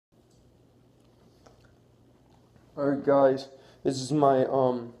Alright guys, this is my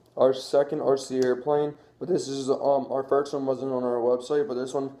our second RC airplane, but this is our first one wasn't on our website, but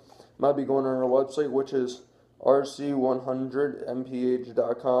this one might be going on our website, which is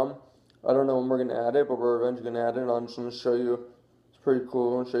rc100mph.com. I don't know when we're gonna add it, but we're eventually gonna add it. I'm just gonna show you. It's pretty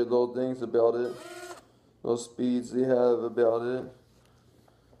cool. I'm gonna show you little things about it, little speeds they have about it.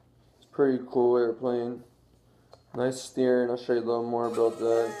 It's pretty cool airplane. Nice steering. I'll show you a little more about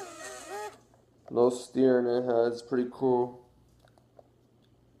that. Little steering it has, pretty cool.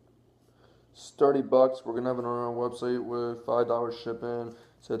 It's $30. We're gonna have it on our website with $5 shipping,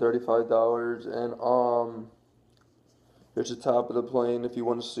 so $35. And here's the top of the plane if you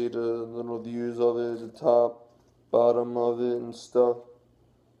want to see the little views of it, the top, bottom of it, and stuff.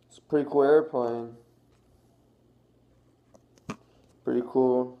 It's a pretty cool airplane. Pretty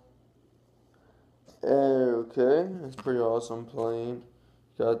cool. Okay, it's pretty awesome plane.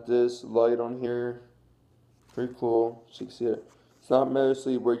 Got this light on here, pretty cool, so you can see it. It's not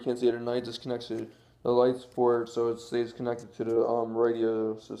mostly where you can't see it at night, just connects to the lights for it, so it stays connected to the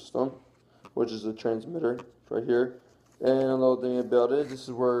radio system, which is a transmitter right here. And a little thing about it, this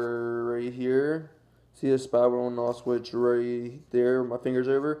is where right here, see the spot where I'll switch right there, my finger's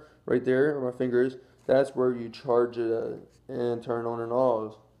over, right there where my finger is, that's where you charge it at and turn on and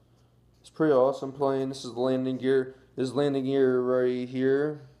off. It's pretty awesome plane. This is the landing gear. This landing gear right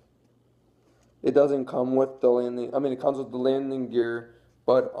here, it doesn't come with the landing, it comes with the landing gear,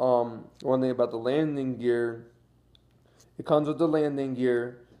 but one thing about the landing gear, it comes with the landing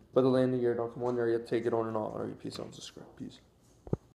gear, but the landing gear don't come on there, you have to take it on and off. Alright, peace out, subscribe, peace.